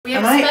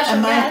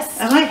special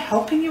guest. Am I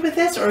helping you with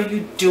this, or are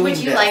you doing this?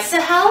 Would you like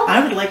to help?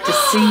 I would like to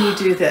see you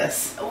do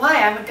this.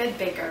 Why? I'm a good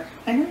baker.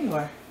 I know you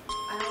are.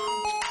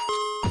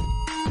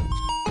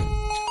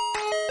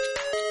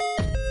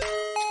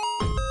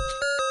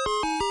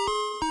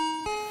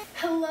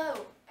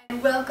 Hello,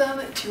 and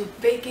welcome to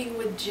Baking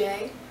with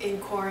Jay in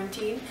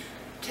quarantine.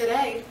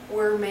 Today,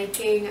 we're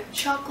making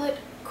chocolate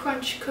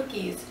crunch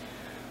cookies,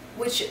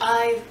 which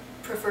I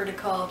prefer to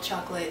call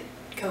chocolate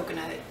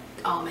coconut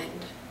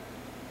almond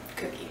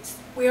cookies.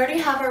 We already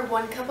have our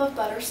 1 cup of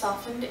butter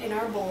softened in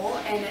our bowl,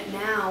 and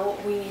now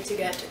we need to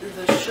get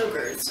the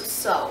sugars.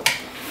 So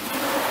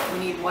we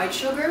need white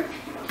sugar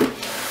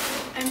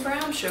and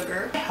brown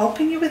sugar.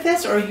 Helping you with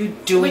this, or are you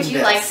doing this? Would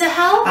you like to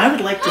help? I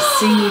would like to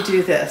see you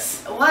do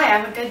this. Why?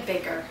 I'm a good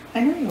baker.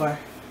 I know you are.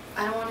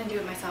 I don't want to do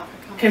it myself.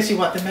 Because you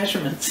want the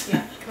measurements.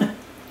 Yeah, come on.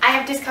 I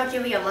have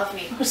dyscalculia, love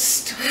me. Oh,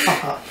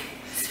 stop.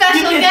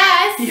 Special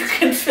guest! You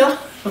can fill...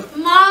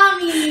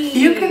 Mommy!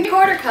 You can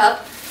 1/4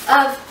 cup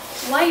of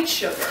white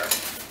sugar.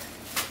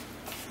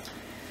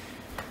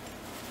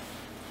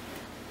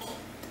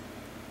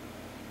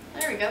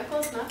 There we go,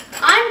 close enough.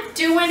 I'm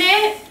doing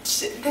it!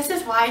 This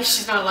is why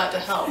she's not allowed to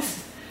help.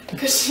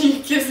 Because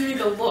she gives me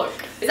the look.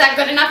 Is that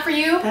good enough for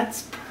you?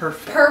 That's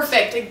perfect.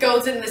 Perfect. It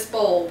goes in this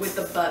bowl with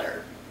the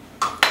butter.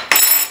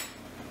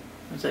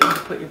 Is that you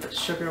put your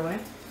sugar away?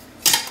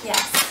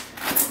 Yes.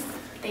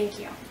 Thank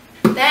you.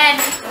 Then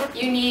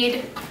you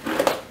need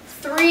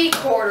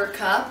 3/4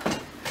 cup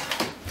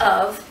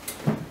of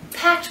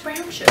packed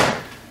brown sugar,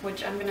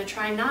 which I'm gonna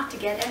try not to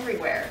get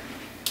everywhere,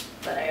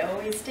 but I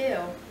always do.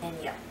 And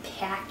you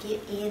pack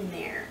it in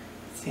there.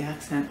 It's the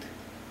accent.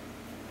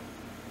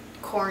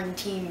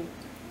 Quarantine.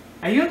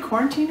 Are you in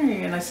quarantine or are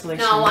you in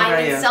isolation? No,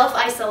 I'm in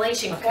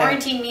self-isolation. Okay.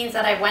 Quarantine means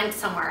that I went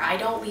somewhere. I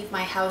don't leave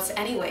my house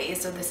anyway,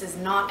 so this is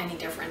not any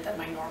different than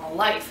my normal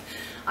life.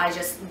 I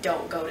just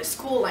don't go to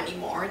school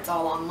anymore. It's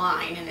all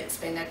online, and it's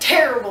been a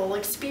terrible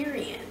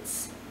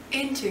experience.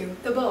 Into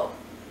the bowl.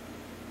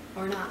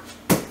 Or not.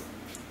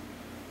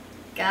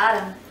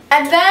 Got him.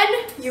 And then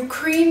you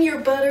cream your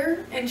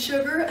butter and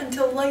sugar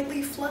until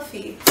lightly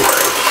fluffy.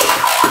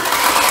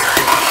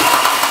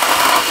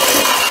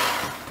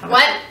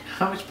 What?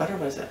 How much butter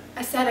was it?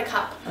 I said a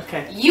cup.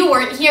 Okay. You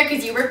weren't here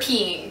because you were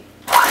peeing.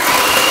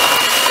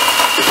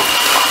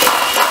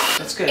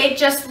 That's good. It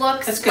just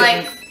looks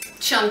like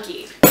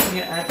chunky. When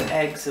you add the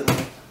eggs, it'll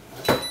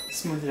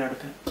smooth it out a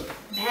bit.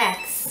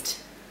 Next,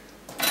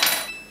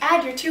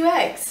 add your 2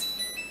 eggs.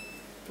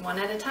 1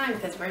 at a time,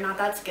 because we're not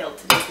that skilled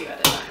to do 2 at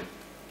a time.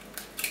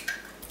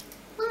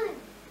 1.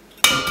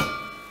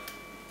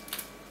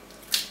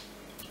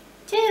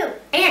 2.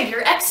 And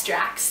your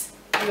extracts.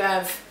 You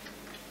have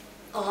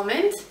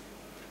almond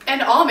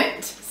and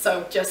almond.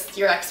 So just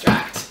your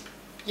extract.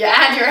 You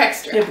add your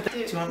extract. Yeah, but do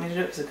you want me to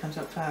do it because it comes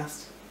up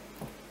fast?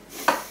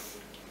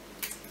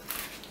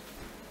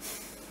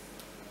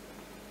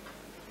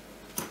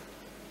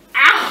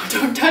 Ow!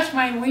 Don't touch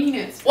my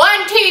weenus.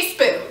 1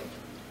 teaspoon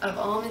of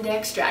almond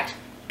extract.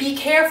 Be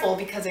careful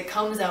because it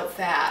comes out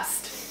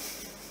fast.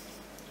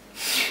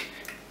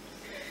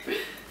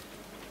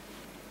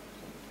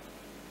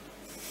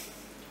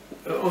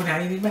 Oh, now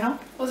you need my help?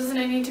 Well, doesn't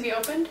it need to be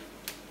opened?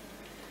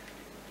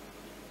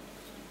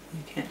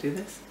 You can't do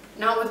this?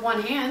 Not with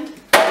 1 hand.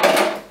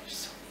 You're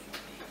so mean to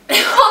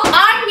me.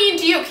 I'm mean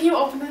to you. Can you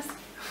open this?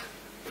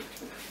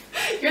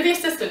 You're the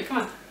assistant. Come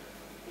on.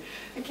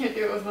 I can't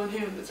do it with 1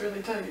 hand. It's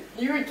really tight.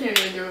 You can't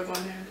even do it with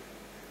 1 hand.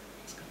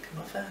 It's going to come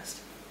out fast.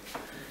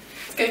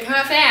 It's going to come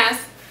out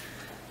fast.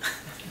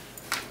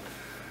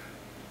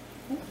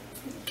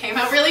 Came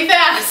out really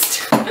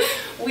fast.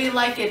 We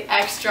like it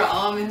extra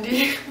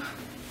almondy.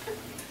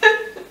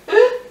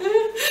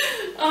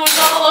 Oh, it's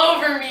all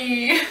over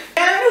me.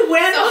 And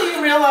when will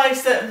you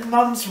realize that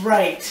Mom's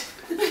right?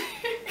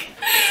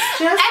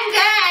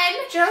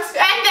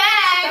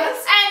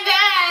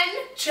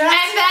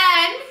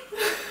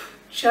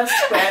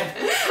 Just when?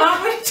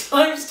 How many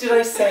times did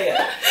I say it?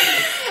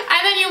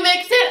 And then you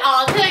mix it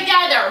all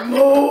together.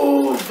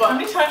 Move! How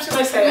many times did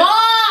I say it?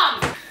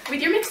 Mom!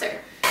 With your mixer.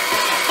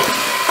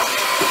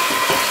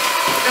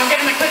 Don't get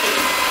in my cookie.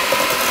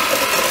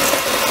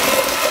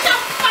 What the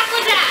fuck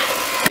was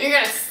that? You're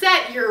gonna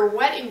set your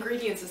wet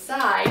ingredients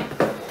aside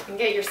and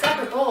get your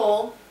separate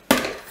bowl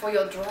for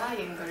your dry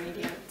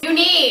ingredients. You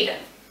need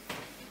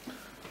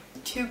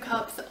 2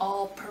 cups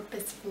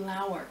all-purpose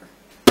flour.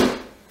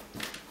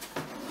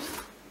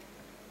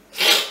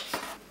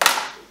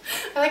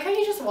 I like how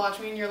you just watch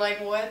me and you're like,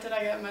 what did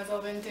I get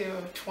myself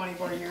into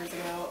 24 years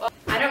ago? Oh,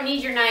 I don't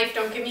need your knife.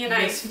 Don't give me a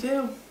knife. Yes, you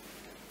do.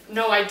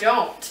 No, I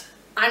don't.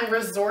 I'm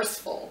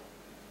resourceful.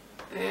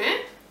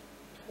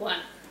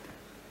 1.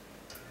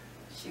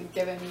 She's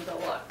giving me the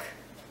look.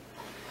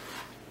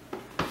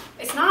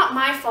 It's not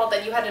my fault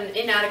that you had an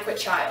inadequate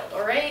child,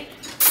 alright?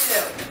 2.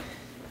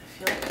 I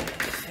feel like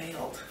I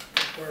failed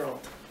the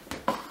world.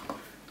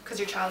 Because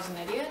your child's an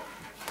idiot?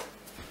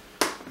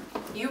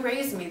 You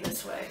raised me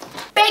this way.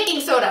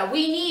 Baking soda,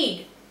 we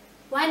need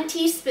 1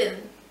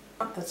 teaspoon.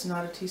 That's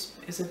not a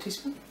teaspoon. Is it a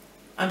teaspoon?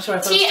 I'm sorry.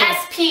 I thought it was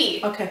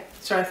TSP. Okay.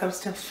 Sorry, I thought it was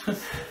a tablespoon.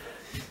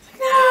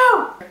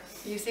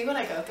 You see what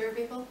I go through,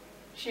 people?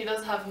 She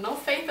does have no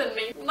faith in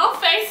me. No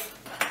faith!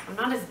 I'm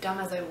not as dumb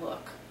as I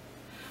look.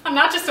 I'm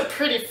not just a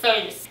pretty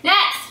face.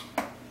 Next!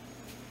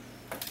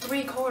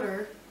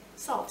 3/4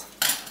 salt.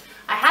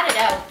 I had it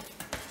out.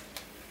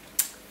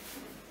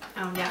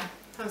 Oh yeah,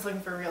 I was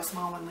looking for a real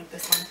small one like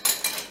this one.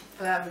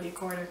 But that would be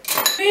 1/4.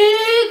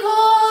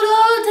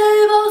 3/4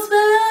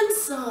 tablespoon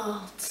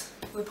salt.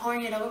 We're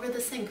pouring it over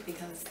the sink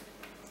because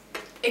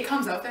it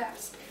comes out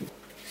fast.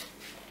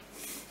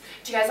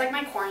 Do you guys like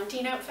my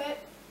quarantine outfit?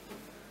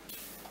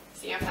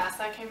 See how fast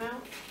that came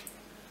out?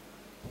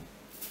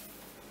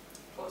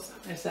 Close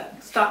enough. There's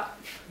that. Stop.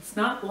 It's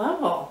not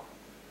level.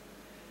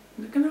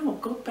 No,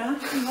 go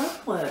back and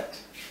level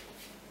it.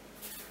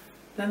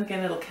 Then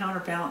again, it'll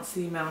counterbalance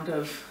the amount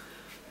of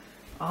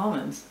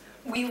almonds.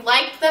 We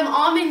like them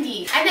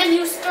almondy. And then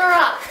you stir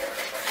up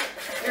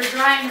your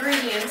dry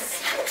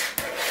ingredients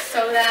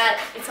so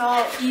that it's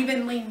all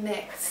evenly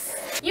mixed.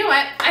 You know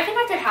what? I think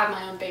I could have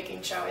my own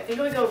baking show. I think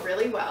it would go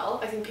really well.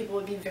 I think people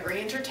would be very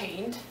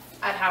entertained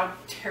at how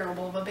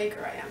terrible of a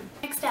baker I am.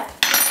 Next step.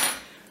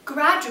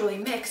 Gradually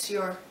mix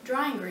your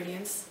dry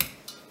ingredients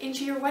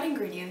into your wet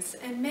ingredients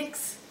and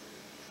mix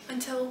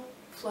until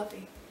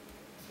fluffy.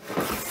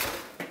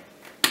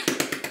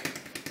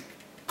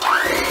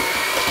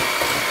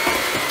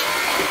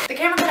 The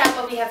camera cut out,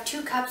 but we have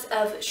 2 cups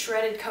of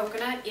shredded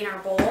coconut in our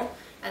bowl,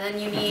 and then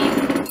you need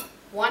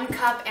 1.5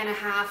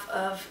 cups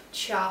of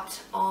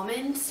chopped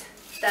almonds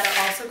that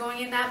are also going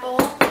in that bowl.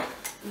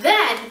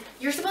 Then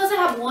you're supposed to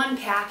have 1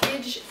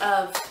 package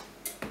of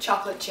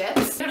chocolate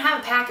chips. We don't have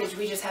a package,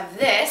 we just have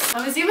this.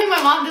 I'm assuming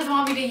my mom doesn't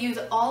want me to use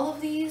all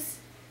of these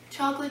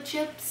chocolate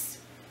chips,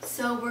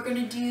 so we're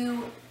gonna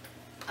do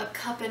 1.5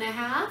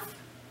 cups,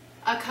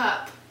 a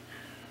cup,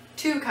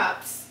 2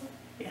 cups,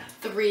 Yeah.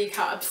 3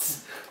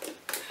 cups.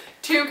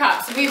 2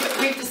 cups.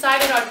 We've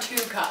decided on 2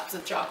 cups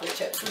of chocolate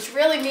chips, which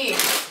really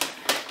means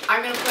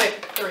I'm gonna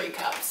put 3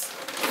 cups.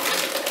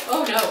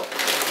 Oh no.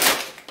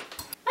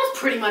 That's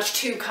pretty much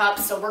 2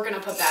 cups, so we're gonna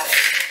put that in.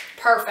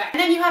 Perfect.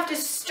 And then you have to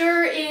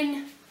stir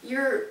in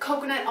your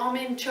coconut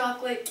almond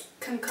chocolate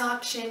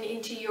concoction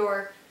into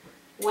your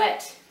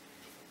wet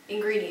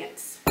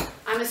ingredients.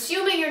 I'm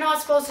assuming you're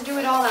not supposed to do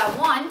it all at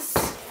once,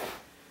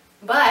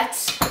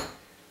 but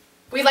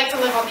we like to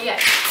live on the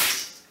edge.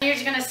 You're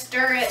just gonna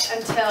stir it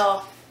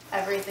until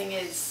everything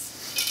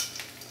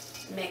is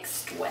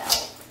mixed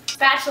well.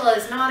 Spatula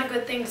is not a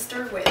good thing to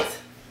stir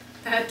with.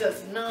 That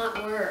does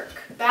not work.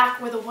 Back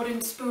with a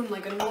wooden spoon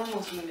like a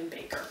normal human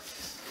baker.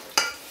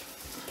 I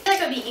feel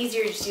like it would be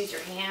easier to just use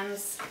your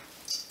hands.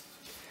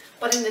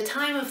 But in the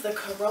time of the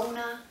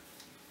corona,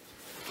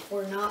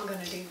 we're not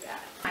gonna do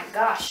that. My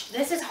gosh,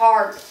 this is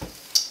hard.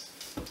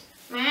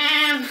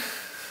 Mom!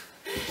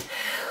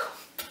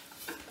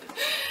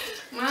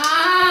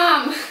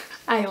 Mom!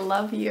 I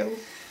love you.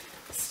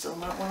 Still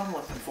not what I'm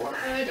looking for.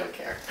 I don't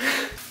care.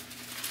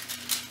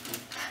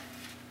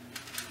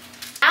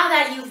 Now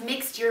that you've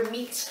mixed your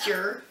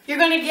mixture, you're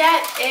gonna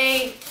get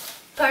a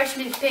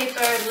parchment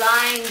paper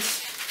lined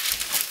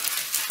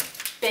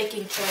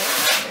baking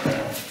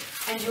tray,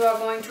 and you are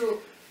going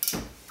to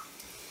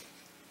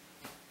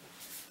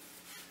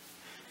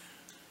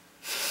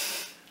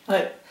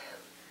What?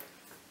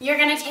 You're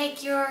gonna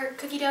take your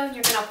cookie dough and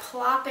you're gonna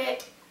plop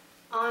it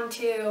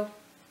onto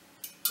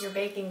your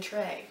baking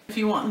tray. If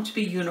you want them to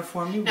be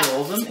uniform, you No.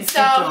 roll them. If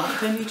So- you don't,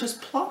 then you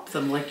just plop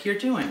them like you're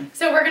doing.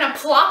 So we're gonna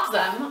plop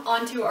them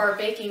onto our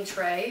baking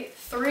tray,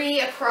 3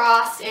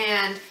 across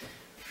and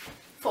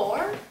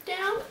 4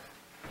 down,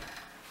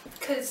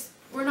 because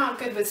we're not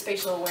good with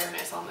spatial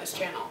awareness on this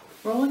channel.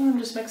 Rolling them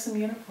just makes them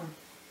uniform.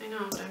 I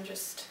know, but I'm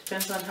just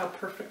Depends on how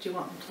perfect you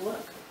want them to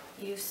look.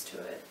 used to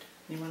it.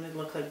 You want it to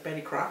look like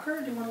Betty Crocker,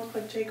 or do you want to look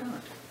like Jay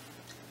Gaunt?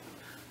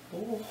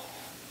 Oh.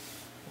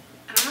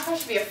 I don't know if I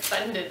should be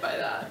offended by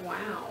that.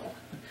 Wow.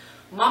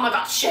 Mama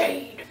got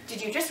shade.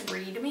 Did you just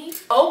read me?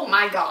 Oh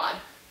my god.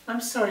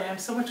 I'm sorry, I'm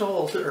so much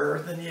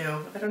older than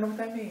you. I don't know what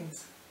that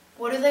means.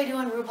 What do they do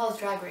on RuPaul's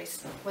Drag Race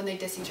when they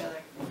diss each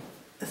other?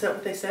 Is that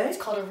what they say? It's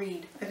called a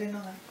read. I didn't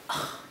know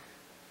that.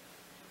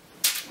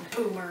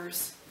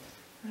 Boomers.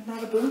 I'm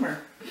not a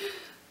boomer.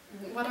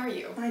 What are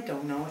you? I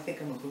don't know. I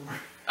think I'm a boomer.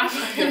 I'm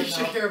I pretty don't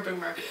sure know. you're a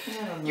boomer. I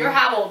don't know. You're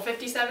how old?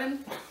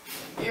 57?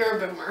 You're a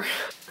boomer.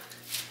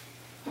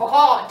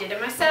 Oh, did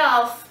it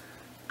myself.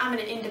 I'm an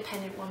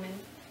independent woman.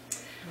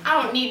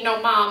 I don't need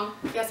no mom.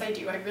 Yes, I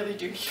do. I really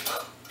do need a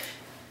mom.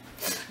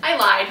 I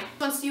lied.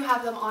 Once you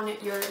have them on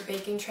your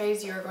baking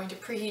trays, you're going to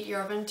preheat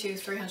your oven to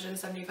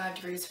 375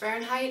 degrees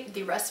Fahrenheit.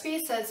 The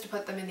recipe says to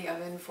put them in the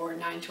oven for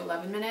 9 to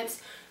 11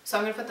 minutes. So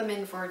I'm going to put them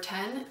in for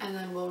 10 and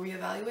then we'll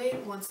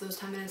reevaluate once those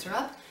 10 minutes are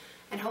up.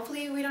 And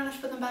hopefully we don't have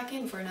to put them back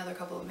in for another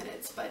couple of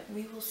minutes, but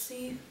we will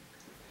see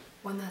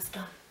when that's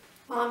done.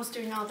 Mom's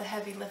doing all the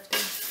heavy lifting.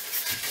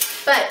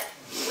 But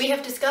we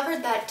have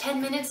discovered that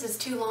 10 minutes is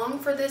too long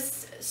for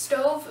this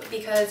stove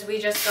because we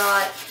just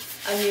got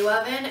a new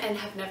oven and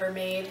have never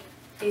made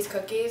these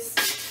cookies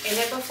in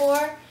it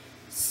before.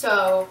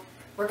 So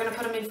we're gonna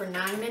put them in for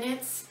 9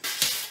 minutes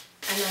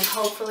and then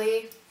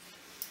hopefully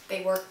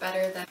they work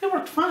better than... They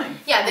worked fine.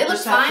 Yeah, they look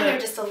fine, they're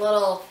just a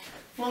little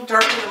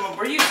darker than what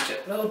we're used to.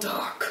 A little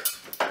dark.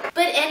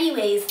 But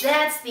anyways,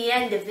 that's the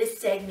end of this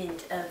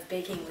segment of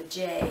Baking with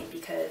Jay,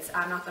 because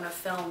I'm not going to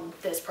film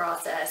this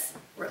process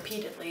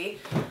repeatedly.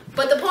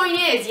 But the point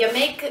is, you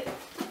make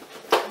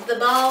the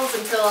balls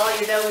until all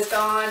your dough is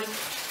gone,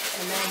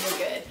 and then you're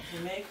good.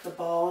 You make the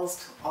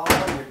balls till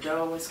all your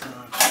dough is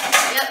gone.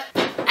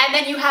 Yep. And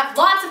then you have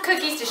lots of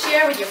cookies to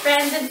share with your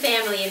friends and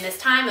family in this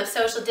time of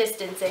social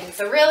distancing.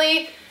 So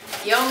really,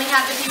 you only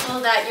have the people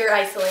that you're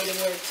isolating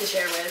with to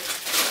share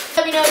with.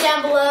 Let me know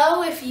down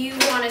below if you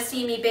want to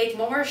see me bake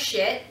more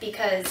shit,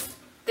 because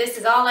this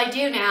is all I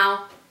do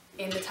now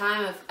in the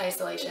time of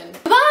isolation.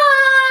 Bye!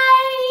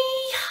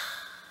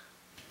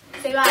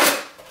 Say bye.